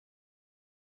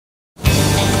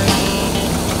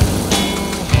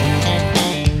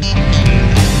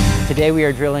Today we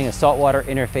are drilling a saltwater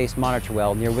interface monitor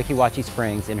well near Wachee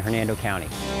Springs in Hernando County.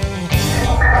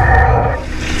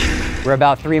 We're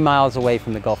about 3 miles away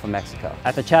from the Gulf of Mexico,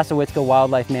 at the Chassahowitzka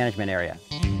Wildlife Management Area.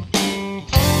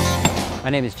 My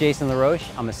name is Jason LaRoche.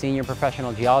 I'm a senior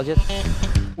professional geologist.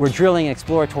 We're drilling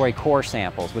exploratory core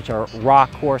samples, which are rock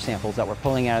core samples that we're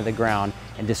pulling out of the ground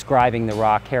and describing the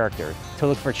rock character to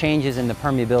look for changes in the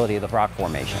permeability of the rock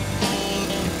formation.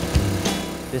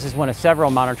 This is one of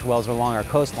several monitor wells along our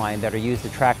coastline that are used to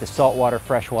track the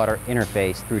saltwater-freshwater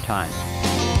interface through time.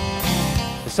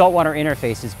 The saltwater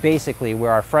interface is basically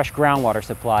where our fresh groundwater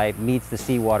supply meets the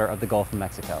seawater of the Gulf of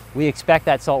Mexico. We expect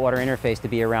that saltwater interface to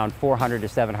be around 400 to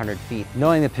 700 feet.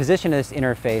 Knowing the position of this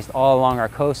interface all along our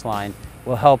coastline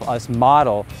will help us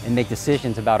model and make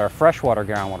decisions about our freshwater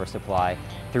groundwater supply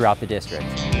throughout the district.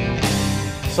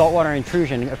 Saltwater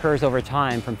intrusion occurs over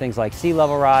time from things like sea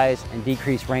level rise and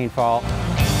decreased rainfall.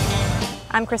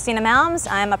 I'm Christina Malms.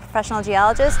 I'm a professional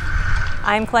geologist.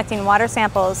 I'm collecting water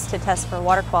samples to test for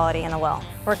water quality in the well.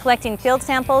 We're collecting field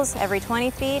samples every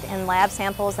 20 feet and lab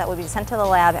samples that will be sent to the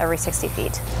lab every 60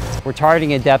 feet. We're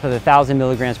targeting a depth of 1,000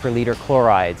 milligrams per liter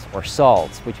chlorides, or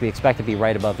salts, which we expect to be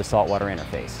right above the saltwater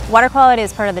interface. Water quality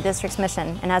is part of the district's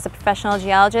mission, and as a professional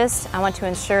geologist, I want to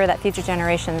ensure that future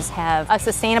generations have a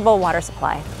sustainable water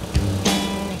supply.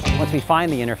 Once we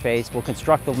find the interface, we'll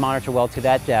construct the monitor well to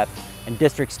that depth, and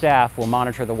district staff will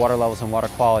monitor the water levels and water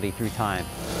quality through time.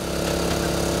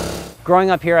 Growing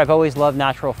up here, I've always loved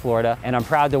natural Florida, and I'm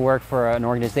proud to work for an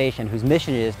organization whose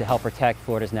mission it is to help protect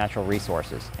Florida's natural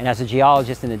resources. And as a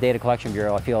geologist in the Data Collection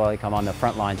Bureau, I feel like I'm on the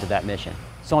front lines of that mission.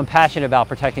 So I'm passionate about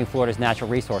protecting Florida's natural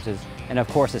resources and, of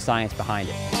course, the science behind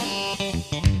it.